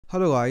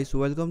Hello guys,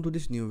 welcome to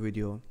this new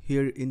video.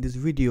 Here in this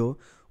video,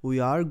 we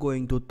are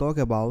going to talk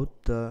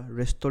about the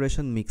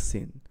restoration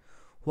mixin.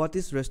 What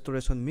is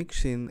restoration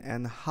mixin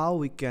and how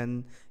we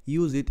can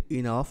use it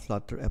in our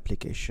Flutter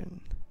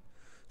application.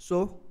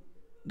 So,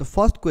 the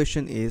first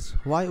question is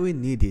why we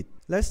need it.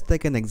 Let's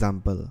take an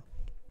example.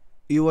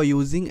 You are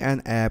using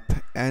an app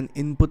and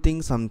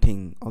inputting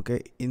something, okay?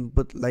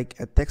 Input like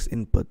a text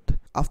input.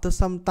 After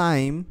some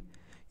time,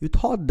 you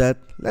thought that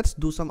let's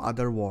do some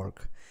other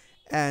work,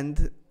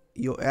 and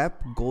your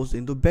app goes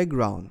into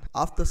background.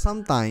 After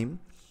some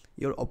time,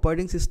 your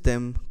operating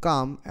system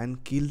come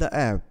and kill the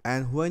app,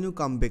 and when you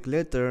come back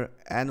later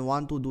and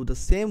want to do the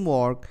same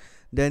work,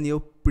 then your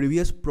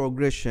previous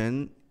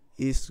progression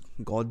is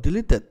got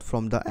deleted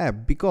from the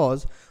app,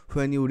 because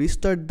when you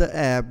restart the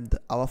app,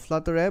 our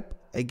Flutter app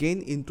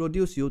again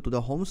introduce you to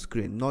the home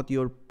screen, not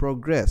your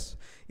progress.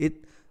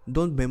 It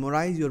don't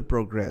memorize your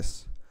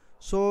progress.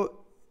 So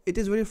it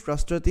is very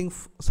frustrating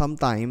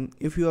sometime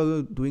if you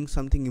are doing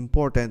something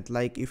important,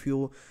 like if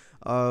you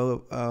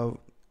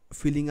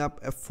filling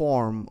up a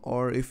form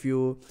or if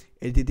you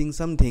editing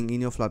something in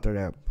your Flutter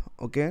app.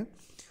 Okay,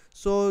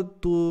 so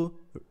to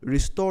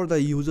restore the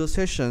user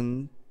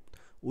session,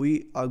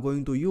 we are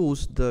going to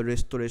use the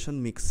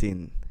restoration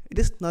mixin. It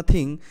is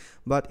nothing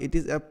but it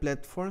is a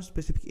platform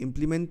specific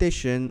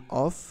implementation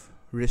of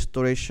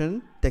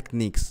restoration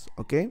techniques.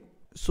 Okay,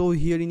 so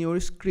here in your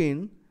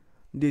screen,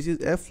 this is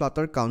a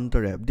Flutter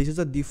counter app. This is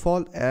a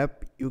default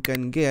app you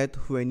can get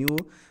when you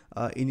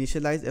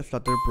initialize a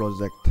Flutter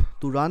project.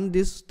 To run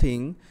this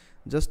thing,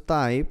 just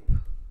type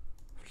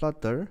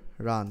Flutter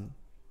run.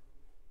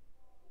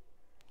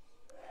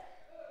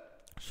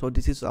 So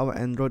this is our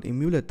Android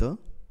emulator.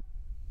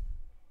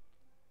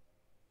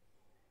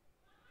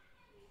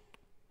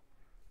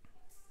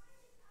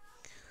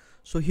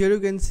 So here you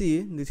can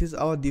see this is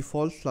our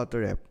default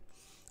Flutter app.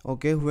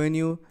 Okay, when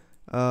you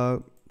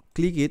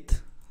click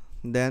it,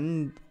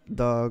 then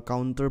the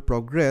counter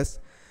progress,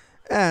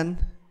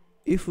 and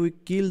if we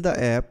kill the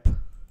app,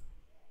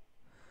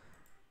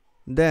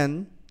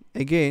 then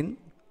again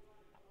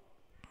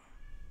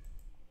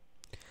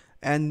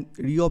and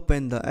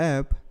reopen the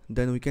app,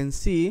 then we can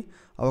see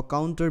our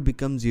counter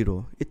becomes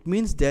 0. It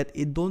means that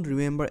it don't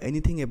remember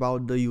anything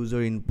about the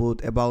user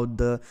input, about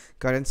the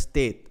current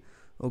state.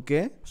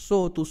 Okay,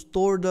 so to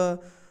store the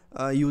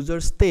user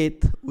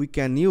state, we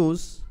can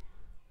use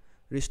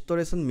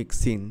restoration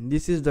mixin.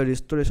 This is the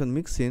restoration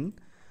mixin.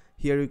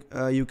 Here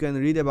you can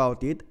read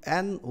about it,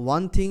 and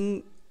one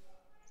thing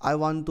I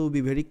want to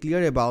be very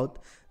clear about,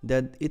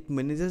 that it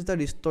manages the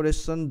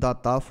restoration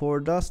data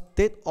for the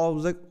state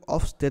object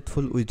of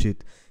stateful widget.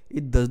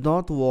 It does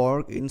not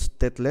work in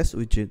stateless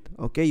widget.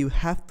 Okay, you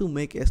have to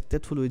make a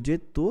stateful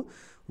widget to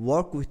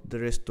work with the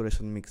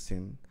restoration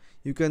mixin.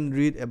 You can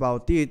read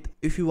about it.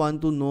 If you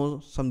want to know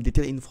some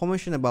detailed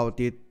information about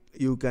it,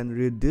 you can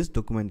read this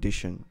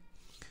documentation.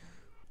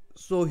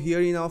 So here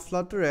in our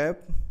Flutter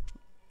app,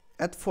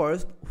 at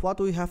first what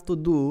we have to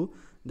do,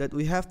 that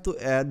we have to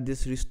add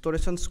this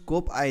restoration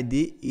scope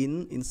ID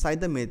inside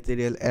the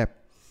material app.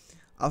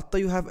 After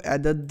you have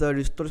added the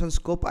restoration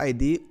scope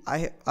ID,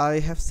 I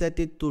have set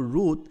it to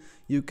root.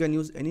 You can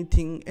use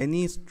anything,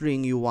 any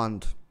string you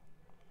want.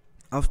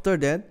 After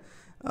that,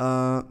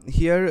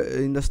 here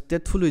in the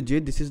stateful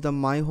widget, this is the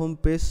my home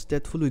page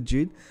stateful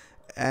widget,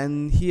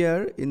 and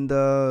here in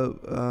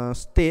the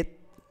state,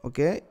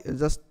 okay,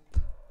 just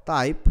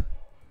type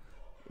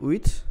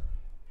with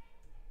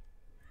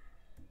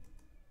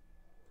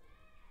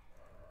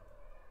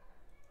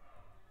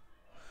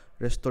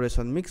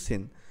restoration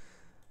mixin.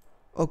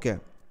 Okay,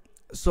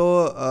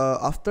 so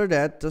after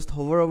that, just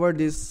hover over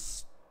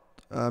this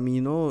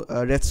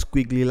red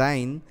squiggly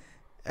line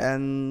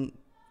and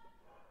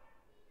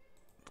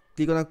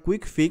click on a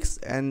quick fix,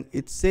 and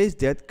it says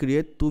that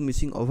create 2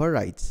 missing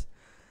overrides.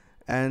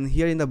 And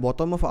here in the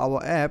bottom of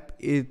our app,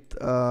 it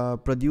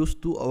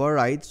produced 2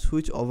 overrides,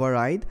 which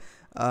override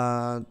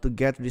to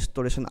get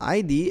restoration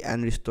ID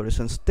and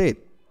restoration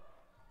state.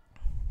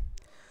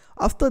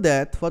 After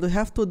that, what we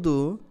have to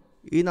do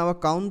in our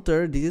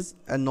counter, this is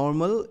a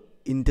normal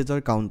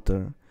integer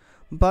counter,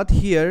 but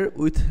here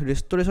with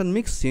restoration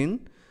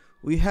mixin,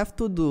 we have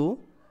to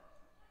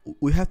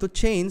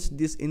change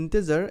this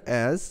integer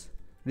as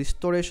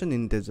restoration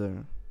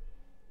integer,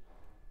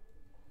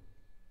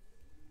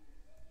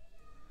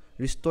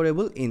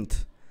 restorable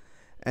int.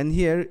 And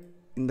here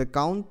in the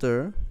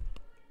counter,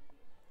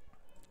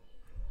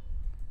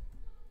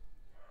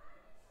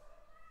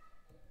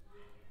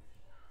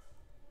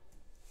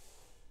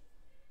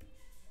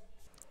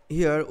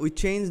 here we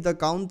change the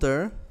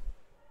counter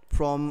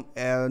from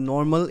a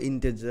normal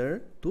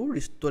integer to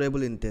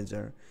restorable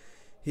integer.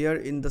 Here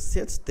in the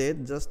set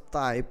state, just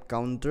type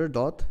counter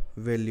dot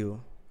value.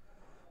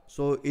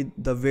 So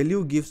the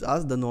value gives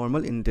us the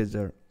normal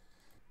integer.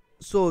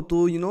 So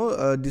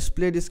to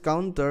display this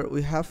counter,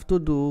 we have to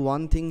do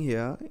one thing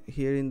here.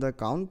 Here in the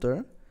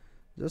counter,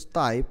 just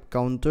type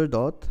counter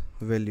dot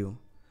value.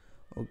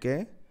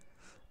 Okay,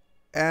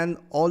 and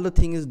all the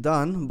thing is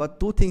done, but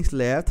 2 things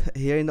left.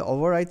 Here in the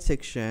override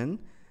section,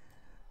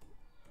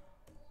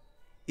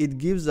 it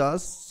gives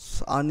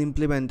us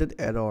unimplemented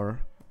error.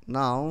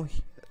 Now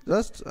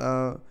just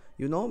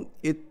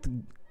it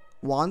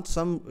wants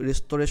some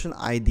restoration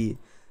ID.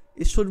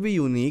 It should be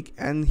unique,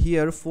 and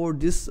here for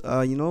this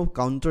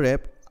counter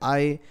app,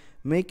 I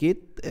make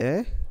it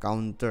a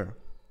counter.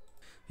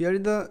 Here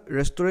in the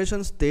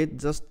restoration state,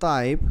 just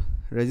type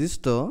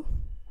register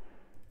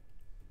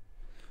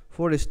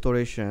for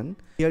restoration.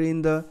 Here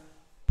in the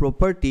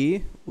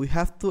property, we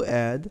have to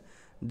add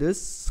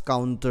this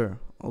counter.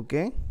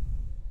 Okay,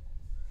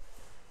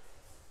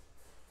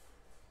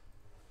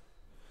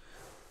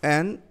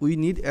 and we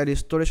need a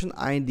restoration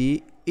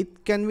ID.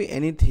 It can be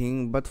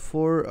anything, but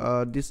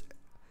for this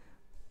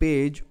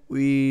page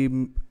we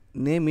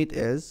name it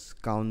as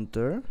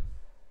counter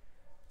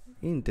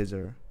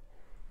integer.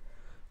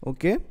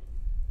 Okay,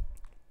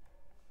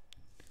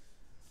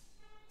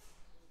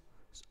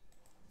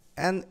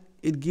 and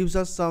it gives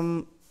us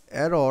some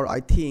error. I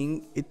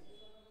think it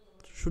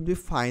should be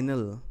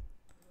final.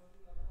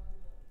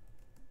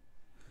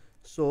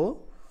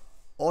 So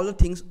all the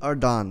things are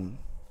done.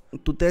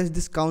 To test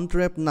this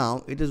counter app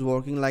now, it is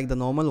working like the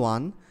normal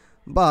one,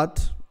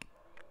 but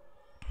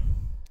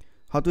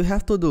what we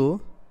have to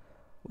do,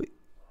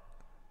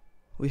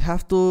 we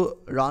have to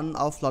run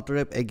our Flutter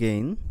app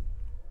again.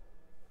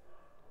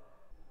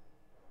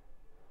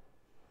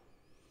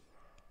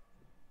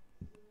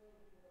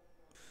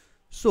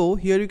 So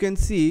here you can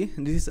see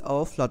this is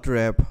our Flutter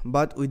app,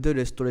 but with the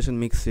restoration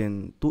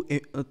mixin.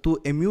 To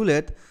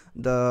emulate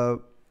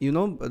the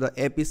the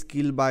app is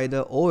killed by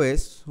the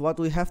OS, what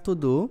we have to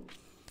do,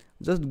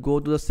 just go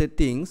to the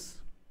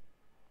settings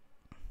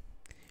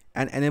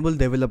and enable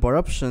developer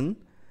option,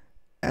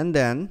 and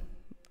then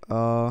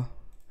go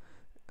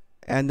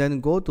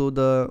to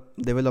the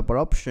developer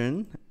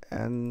option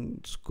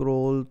and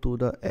scroll to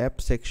the app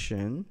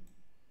section.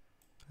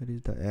 Where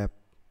is the app?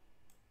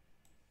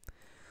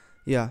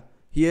 Yeah,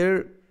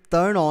 here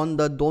turn on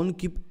the don't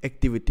keep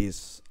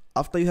activities.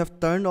 After you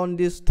have turned on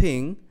this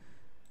thing,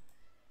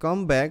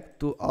 come back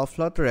to our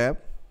Flutter app,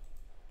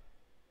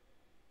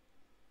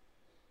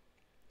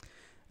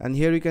 and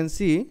here you can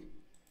see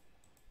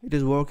it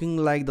is working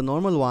like the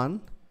normal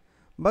one,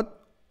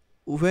 but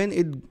when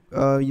it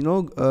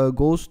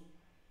goes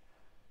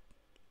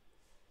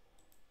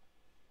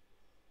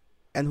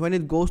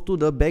to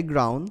the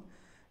background,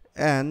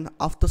 and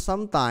after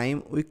some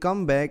time we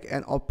come back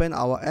and open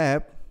our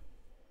app,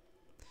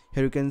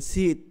 here you can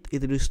see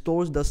it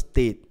restores the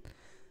state,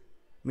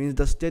 means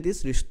the state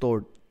is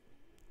restored.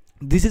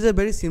 This is a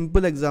very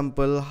simple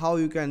example how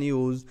you can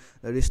use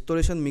the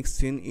restoration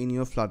mixin in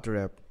your Flutter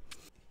app.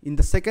 In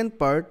the second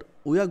part,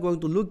 we are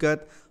going to look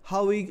at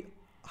how we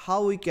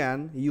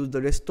can use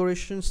the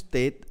restoration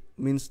state,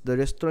 means the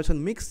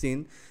restoration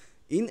mixin,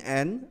 in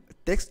an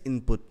text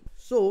input.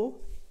 So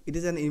it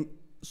is an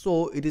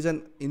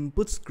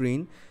input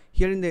screen.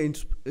 Here in the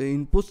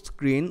input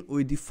screen,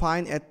 we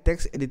define a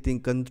text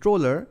editing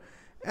controller,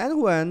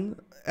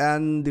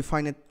 and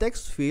define a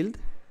text field,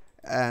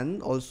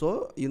 and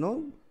also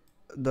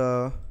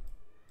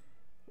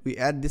we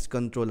add this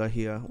controller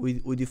here.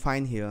 We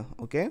define here.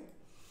 Okay,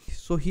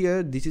 so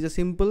here this is a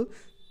simple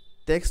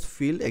text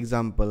field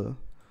example.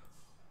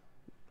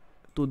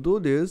 To do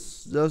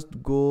this,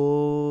 just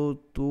go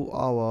to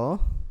our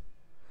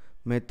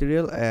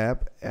material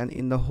app, and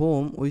in the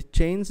home we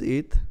change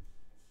it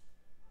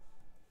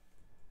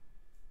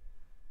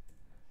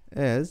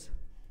as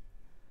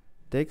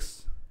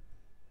text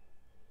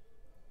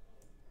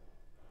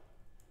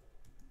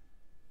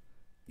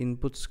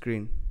input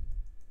screen.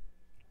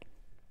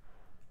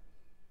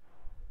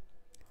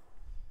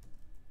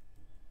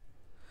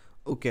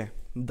 Okay,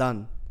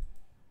 done.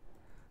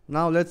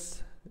 Now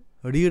let's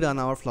rerun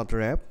our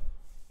Flutter app.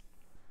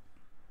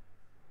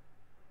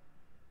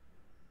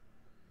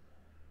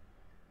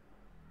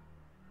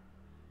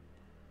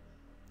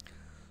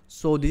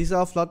 So this is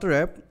our Flutter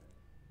app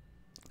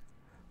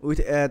with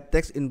a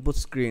text input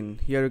screen.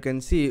 Here you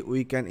can see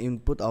we can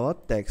input our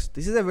text.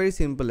 This is a very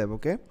simple app.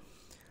 Okay,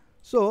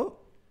 so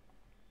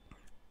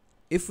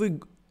if we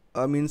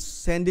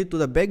send it to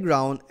the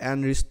background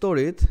and restore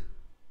it,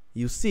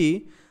 you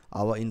see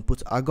our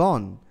inputs are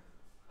gone.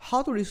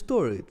 How to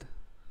restore it?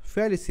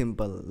 Fairly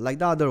simple, like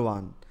the other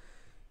one.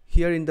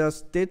 Here in the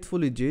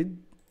stateful widget,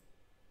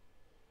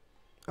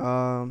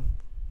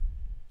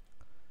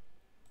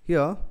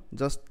 here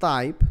just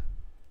type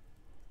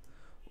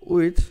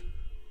with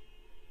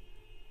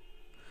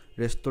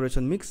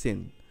restoration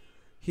mixin.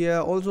 Here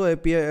also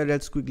appear a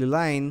red squiggly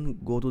line.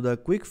 Go to the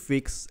quick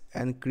fix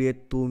and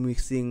create two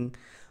mixing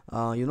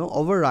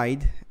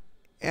override,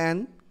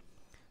 and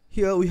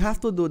here we have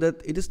to do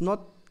that. It is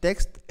not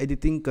text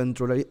editing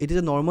controller, it is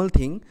a normal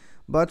thing,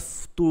 but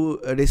to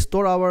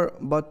restore our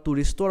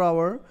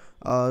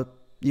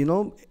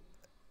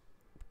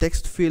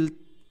text field,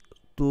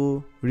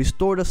 to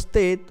restore the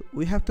state,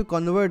 we have to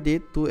convert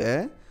it to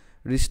a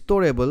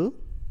restorable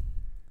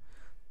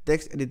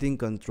text editing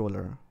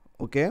controller.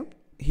 Okay,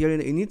 here in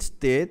the init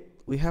state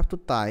we have to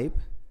type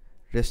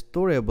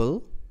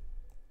restorable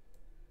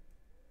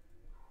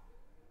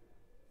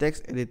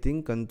text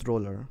editing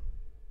controller.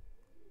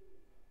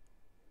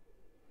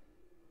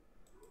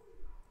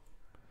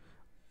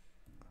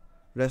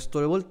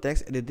 restorable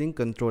text editing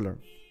controller.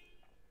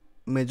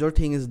 Major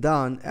thing is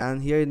done,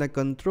 and here in the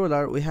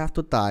controller we have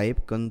to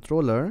type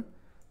controller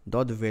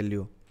dot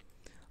value.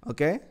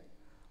 Okay,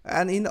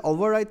 and in the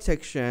override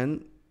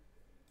section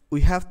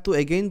we have to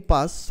again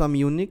pass some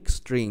unique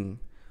string.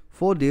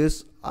 For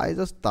this I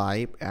just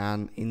type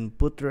an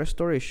input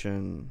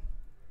restoration,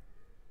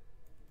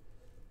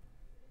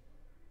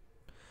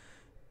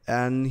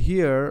 and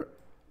here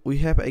we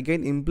have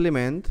again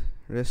implement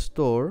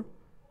restore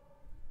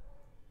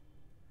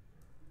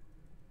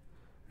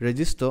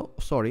register,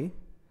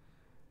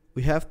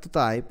 we have to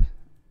type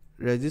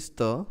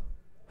register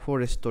for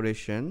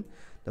restoration.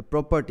 The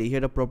property here,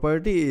 the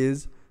property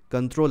is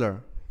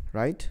controller,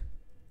 right?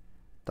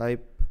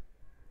 Type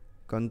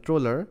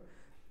controller,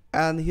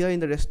 and here in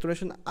the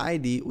restoration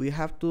ID we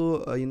have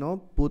to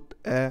put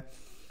a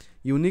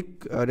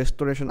unique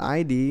restoration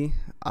ID.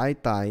 I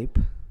type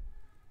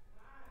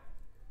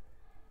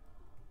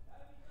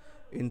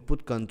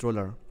input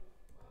controller.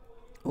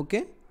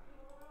 Okay,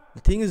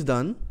 the thing is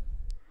done.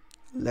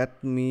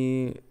 Let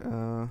me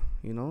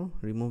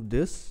remove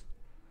this.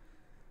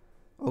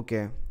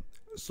 Okay,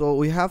 so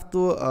we have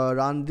to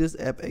run this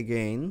app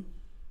again.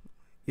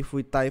 If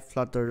we type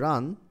flutter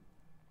run,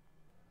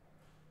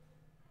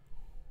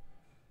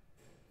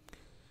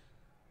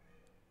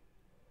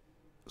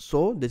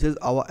 so this is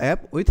our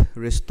app with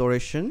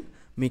restoration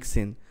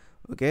Mixin.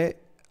 Okay,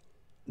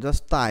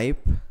 just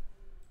type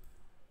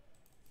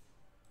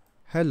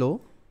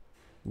hello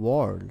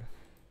world.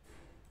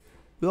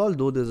 We all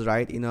do this,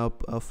 right? In our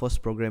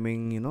first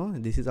programming,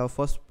 this is our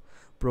first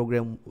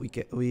program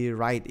we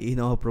write in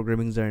our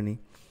programming journey,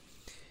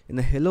 in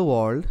a hello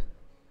world.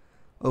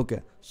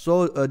 Okay,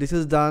 so this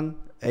is done.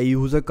 A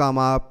user come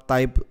up,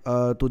 type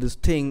to this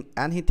thing,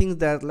 and he thinks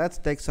that let's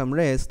take some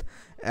rest,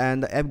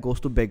 and the app goes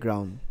to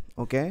background.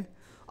 Okay,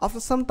 after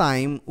some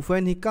time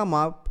when he come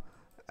up,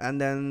 and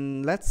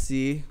then let's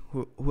see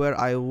where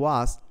I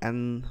was,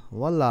 and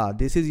voila,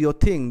 this is your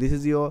thing. This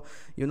is your,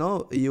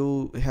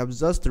 you have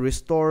just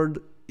restored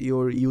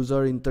your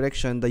user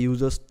interaction, the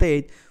user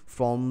state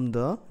from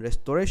the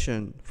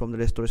restoration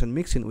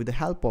Mixin with the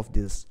help of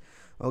this.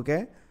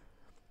 Okay,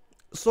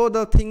 so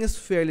the thing is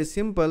fairly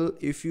simple.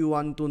 If you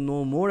want to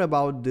know more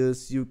about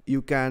this,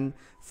 you can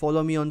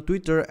follow me on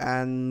Twitter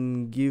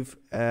and give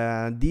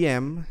a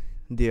DM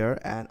there,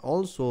 and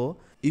also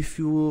if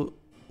you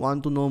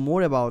want to know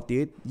more about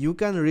it, you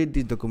can read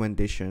the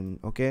documentation.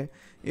 Okay,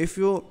 if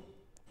you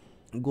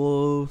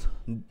go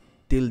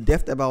till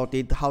depth about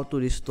it, how to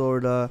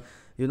restore the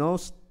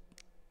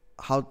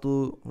how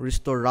to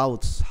restore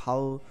routes,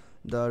 how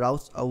the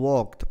routes are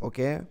walked.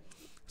 Okay,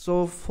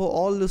 so for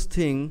all this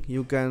thing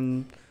you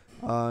can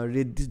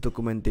read this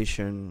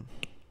documentation.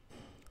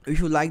 If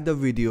you like the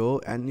video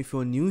and if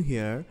you're new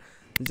here,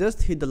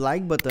 just hit the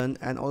like button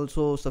and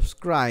also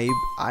subscribe.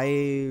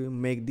 I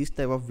make this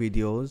type of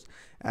videos,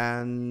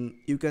 and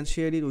you can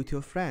share it with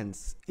your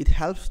friends. It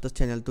helps the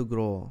channel to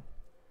grow.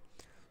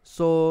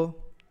 So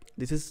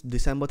this is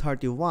December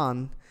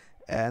 31,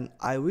 and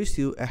I wish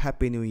you a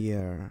happy new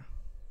year.